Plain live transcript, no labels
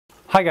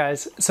Hi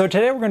guys, so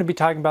today we're going to be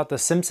talking about the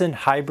Simpson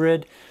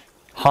hybrid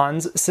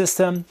Hans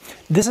system.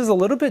 This is a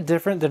little bit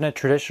different than a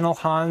traditional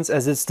Hans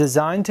as it's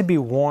designed to be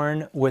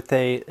worn with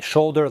a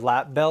shoulder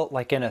lap belt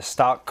like in a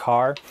stock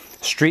car,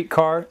 street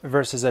car,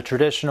 versus a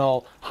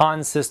traditional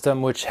Hans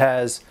system which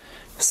has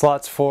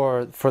slots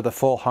for the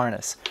full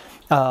harness.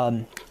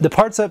 The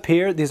parts up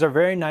here, these are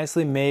very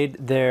nicely made.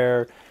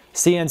 They're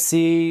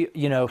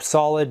CNC,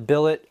 solid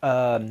billet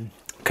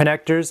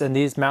connectors, and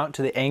these mount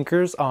to the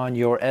anchors on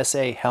your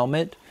SA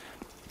helmet.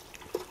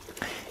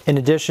 In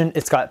addition,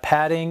 it's got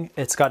padding,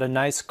 it's got a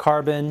nice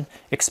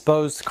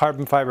exposed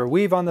carbon fiber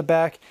weave on the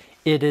back.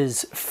 It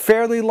is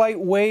fairly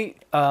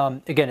lightweight.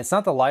 Again, it's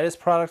not the lightest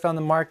product on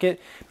the market,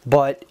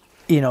 but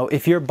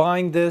if you're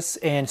buying this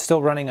and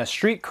still running a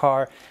street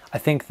car, I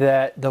think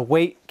that the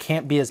weight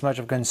can't be as much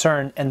of a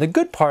concern. And the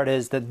good part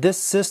is that this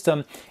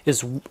system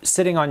is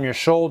sitting on your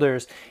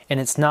shoulders and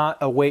it's not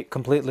a weight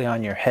completely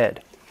on your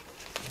head.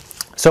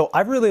 So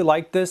I really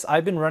like this.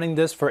 I've been running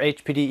this for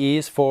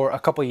HPDEs for a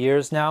couple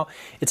years now.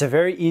 It's a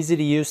very easy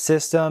to use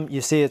system.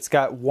 You see it's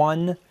got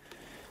one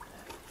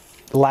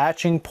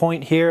latching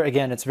point here.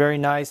 Again, it's very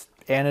nice,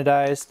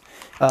 anodized.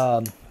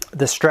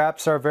 The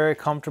straps are very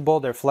comfortable.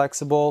 They're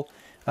flexible.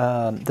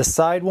 The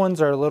side ones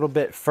are a little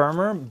bit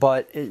firmer,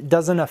 but it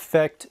doesn't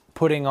affect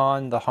putting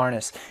on the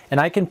harness. And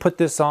I can put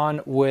this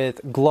on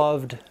with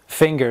gloved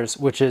fingers,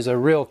 which is a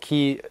real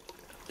key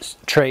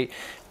trait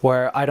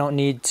where I don't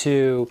need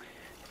to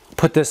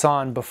put this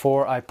on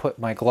before I put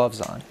my gloves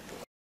on.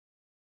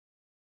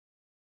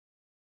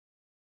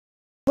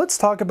 Let's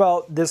talk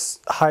about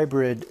this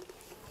hybrid.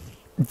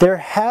 There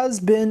has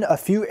been a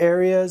few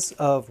areas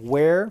of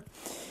wear,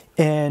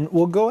 and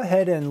we'll go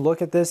ahead and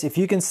look at this. If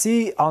you can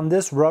see on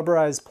this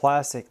rubberized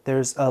plastic,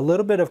 there's a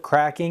little bit of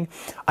cracking.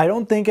 I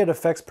don't think it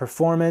affects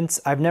performance.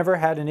 I've never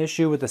had an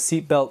issue with the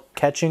seatbelt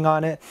catching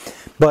on it,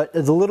 but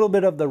the little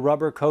bit of the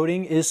rubber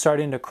coating is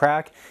starting to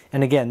crack.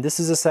 And again, this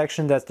is a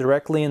section that's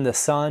directly in the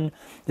sun.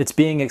 It's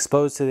being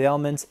exposed to the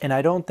elements, and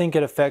I don't think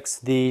it affects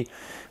the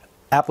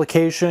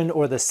application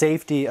or the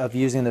safety of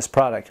using this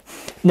product.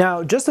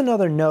 Now, just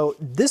another note,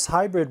 this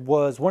hybrid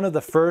was one of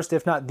the first,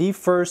 if not the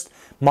first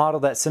model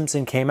that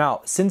Simpson came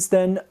out. Since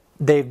then,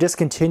 they've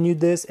discontinued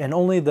this and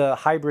only the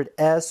Hybrid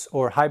S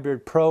or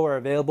Hybrid Pro are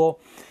available.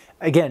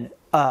 Again,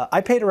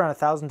 I paid around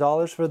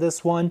 $1,000 for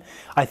this one.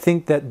 I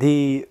think that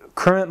the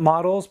current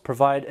models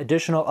provide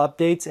additional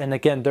updates, and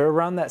again, they're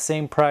around that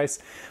same price.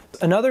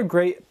 Another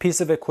great piece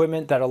of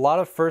equipment that a lot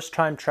of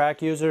first-time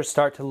track users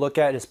start to look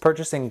at is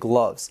purchasing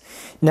gloves.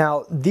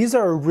 Now, these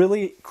are a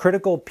really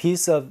critical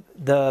piece of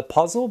the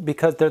puzzle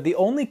because they're the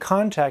only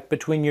contact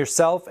between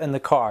yourself and the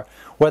car.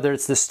 Whether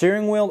it's the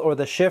steering wheel or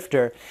the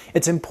shifter,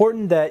 it's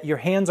important that your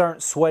hands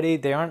aren't sweaty,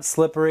 they aren't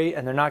slippery,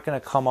 and they're not going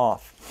to come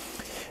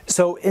off.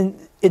 So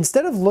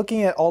instead of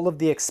looking at all of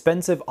the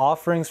expensive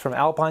offerings from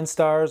Alpine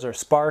Stars or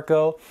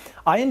Sparco,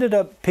 I ended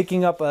up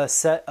picking up a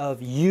set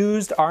of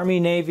used Army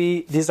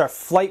Navy. These are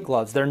flight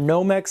gloves. They're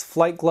Nomex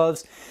flight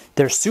gloves.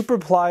 They're super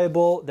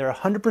pliable. They're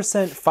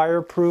 100%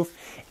 fireproof,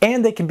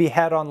 and they can be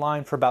had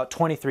online for about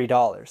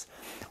 $23.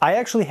 I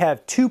actually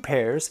have two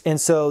pairs, and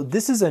so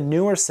this is a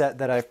newer set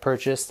that I've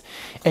purchased.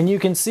 And you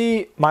can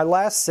see my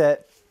last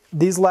set,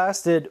 these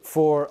lasted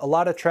for a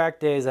lot of track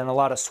days and a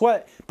lot of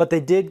sweat, but they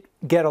did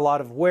get a lot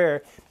of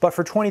wear. But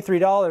for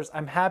 $23,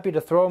 I'm happy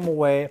to throw them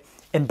away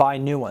and buy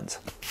new ones.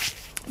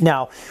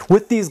 Now,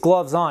 with these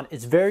gloves on,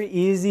 it's very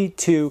easy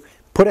to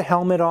put a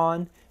helmet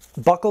on,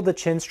 buckle the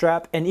chin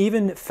strap, and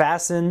even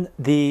fasten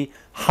the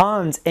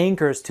Hans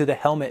anchors to the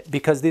helmet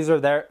because these are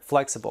that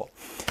flexible.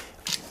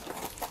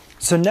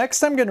 So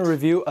next I'm going to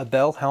review a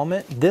Bell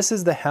helmet. This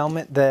is the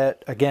helmet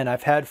that, again,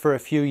 I've had for a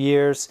few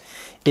years.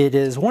 It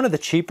is one of the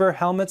cheaper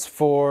helmets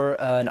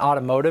for an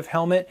automotive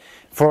helmet.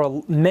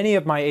 For many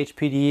of my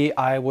HPDE,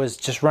 I was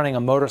just running a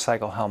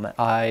motorcycle helmet.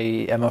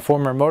 I am a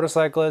former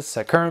motorcyclist,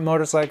 a current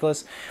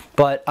motorcyclist,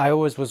 but I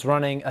always was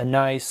running a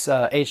nice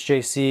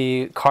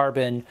HJC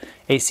carbon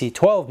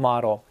AC12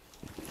 model.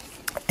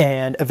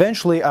 And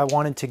eventually I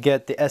wanted to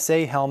get the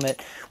SA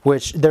helmet,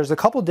 which there's a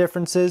couple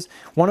differences.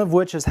 One of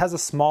which has a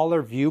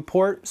smaller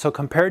viewport. So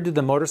compared to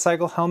the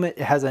motorcycle helmet,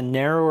 it has a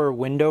narrower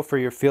window for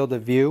your field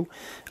of view.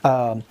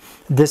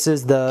 This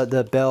is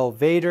the Bell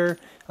Vador,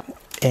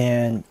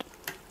 and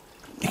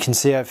you can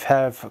see I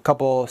have a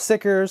couple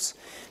stickers.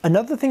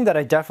 Another thing that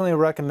I definitely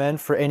recommend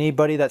for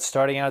anybody that's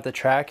starting out at the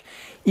track,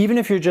 even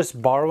if you're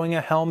just borrowing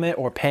a helmet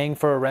or paying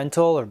for a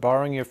rental or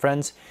borrowing your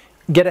friends,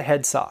 get a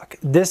head sock.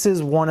 This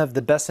is one of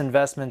the best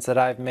investments that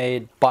I've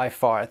made by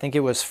far. I think it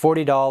was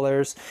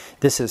 $40.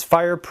 This is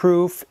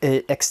fireproof.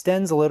 It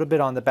extends a little bit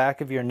on the back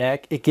of your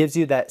neck. It gives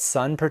you that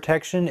sun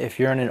protection if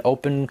you're in an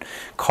open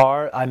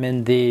car. I'm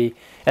in the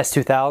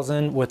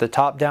S2000 with the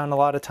top down a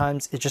lot of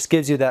times. It just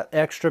gives you that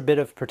extra bit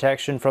of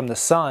protection from the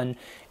sun,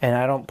 and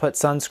I don't put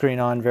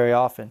sunscreen on very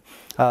often.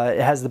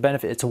 It has the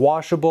benefit, it's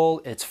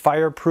washable, it's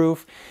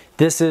fireproof.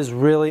 This is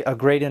really a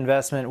great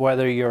investment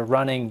whether you're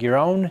running your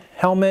own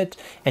helmet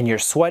and you're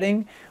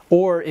sweating,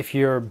 or if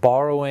you're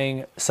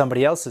borrowing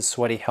somebody else's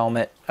sweaty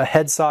helmet. A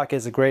head sock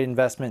is a great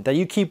investment that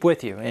you keep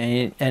with you,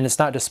 and it's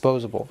not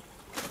disposable.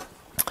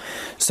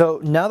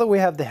 So now that we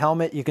have the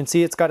helmet, you can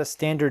see it's got a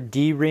standard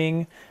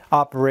D-ring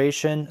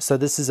operation. So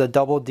this is a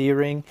double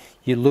D-ring.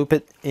 You loop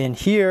it in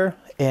here,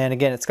 and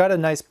again, it's got a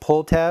nice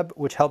pull tab,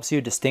 which helps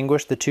you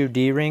distinguish the two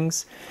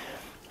D-rings.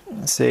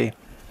 Let's see,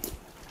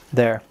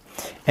 there.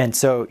 And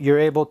so you're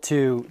able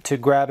to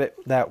grab it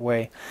that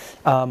way.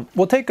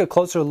 We'll take a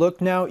closer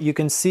look now. You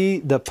can see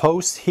the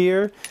posts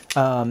here.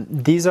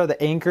 These are the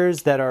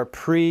anchors that are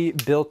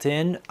pre-built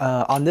in.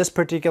 On this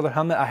particular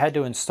helmet, I had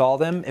to install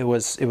them. It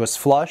was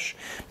flush,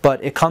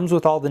 but it comes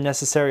with all the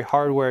necessary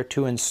hardware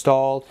to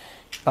install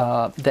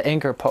the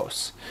anchor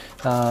posts.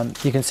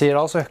 You can see it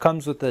also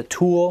comes with the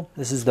tool.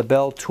 This is the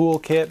Bell tool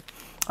kit,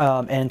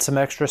 and some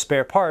extra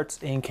spare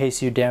parts in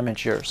case you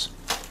damage yours.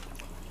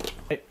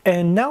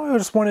 And now I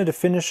just wanted to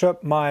finish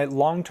up my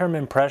long-term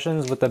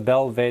impressions with the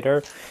Bell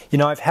Vador. You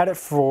know, I've had it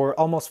for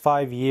almost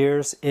 5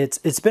 years.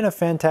 It's been a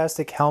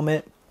fantastic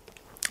helmet.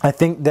 I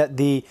think that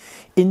the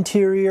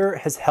interior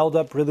has held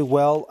up really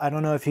well. I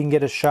don't know if you can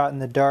get a shot in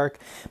the dark,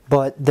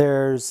 but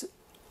there's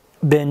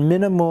been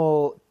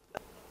minimal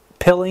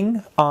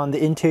pilling on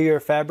the interior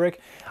fabric.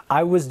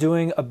 I was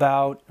doing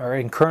about, or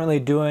am currently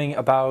doing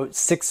about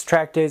 6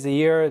 track days a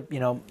year. You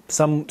know,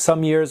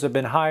 some years have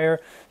been higher,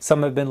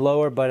 some have been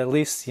lower, but at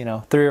least, you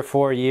know, 3 or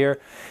 4 a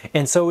year.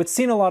 And so it's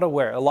seen a lot of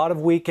wear. A lot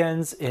of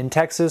weekends in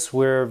Texas,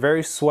 we're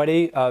very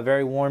sweaty,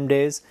 very warm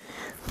days.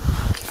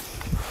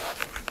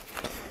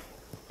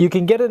 You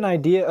can get an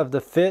idea of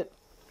the fit.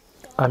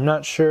 I'm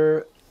not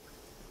sure.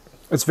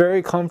 It's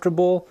very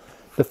comfortable.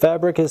 The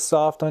fabric is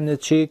soft on the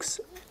cheeks.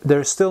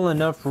 There's still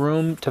enough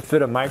room to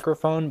fit a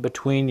microphone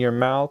between your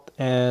mouth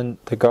and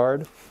the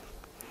guard.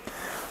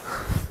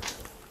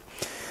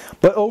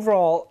 But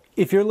overall,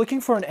 if you're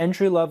looking for an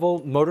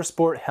entry-level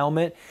motorsport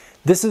helmet,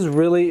 this has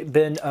really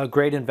been a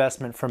great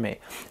investment for me.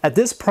 At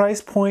this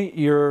price point,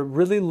 you're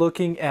really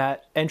looking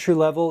at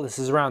entry-level. This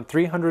is around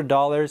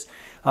 $300.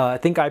 I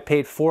think I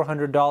paid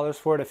 $400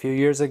 for it a few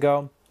years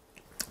ago.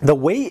 The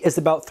weight is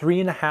about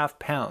 3.5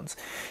 pounds.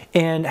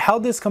 And how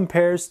this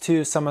compares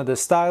to some of the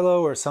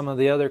stylo or some of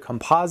the other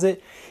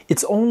composite,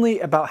 it's only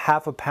about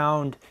 1/2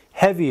 pound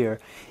heavier.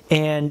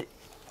 And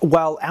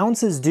while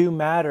ounces do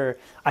matter,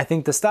 I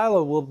think the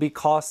stylo will be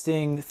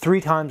costing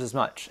 3 times as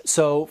much.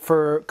 So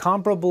for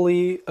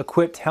comparably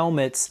equipped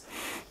helmets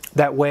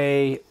that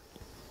weigh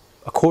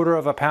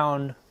 1/4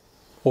 pound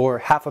or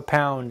 1/2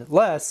 pound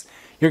less,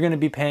 you're going to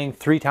be paying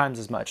 3 times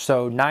as much.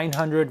 So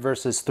 900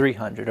 versus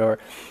 300, or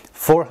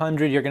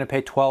 400, you're going to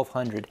pay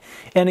 1200.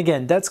 And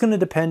again, that's going to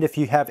depend if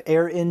you have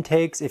air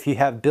intakes, if you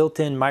have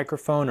built-in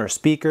microphone or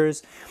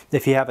speakers.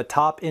 If you have a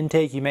top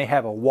intake, you may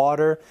have a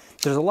water.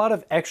 There's a lot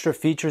of extra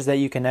features that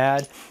you can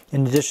add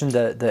in addition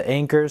to the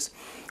anchors.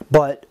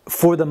 But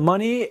for the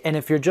money, and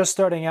if you're just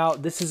starting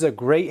out, this is a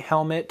great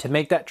helmet to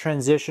make that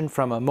transition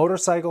from a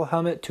motorcycle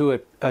helmet to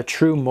a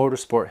true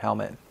motorsport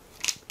helmet.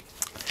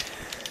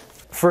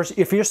 First,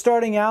 if you're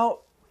starting out,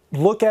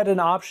 look at an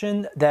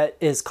option that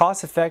is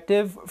cost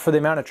effective for the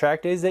amount of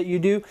track days that you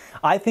do.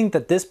 I think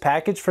that this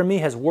package for me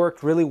has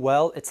worked really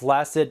well. It's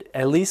lasted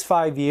at least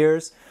 5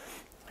 years,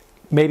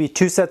 maybe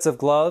 2 sets of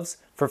gloves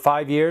for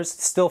 5 years,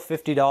 still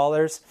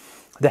 $50.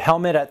 The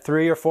helmet at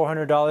 $300 or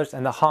 $400,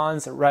 and the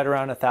Hans right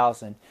around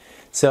 $1,000.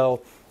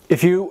 So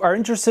if you are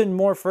interested in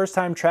more first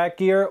time track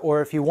gear,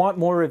 or if you want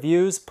more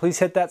reviews, please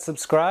hit that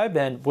subscribe,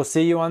 and we'll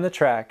see you on the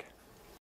track.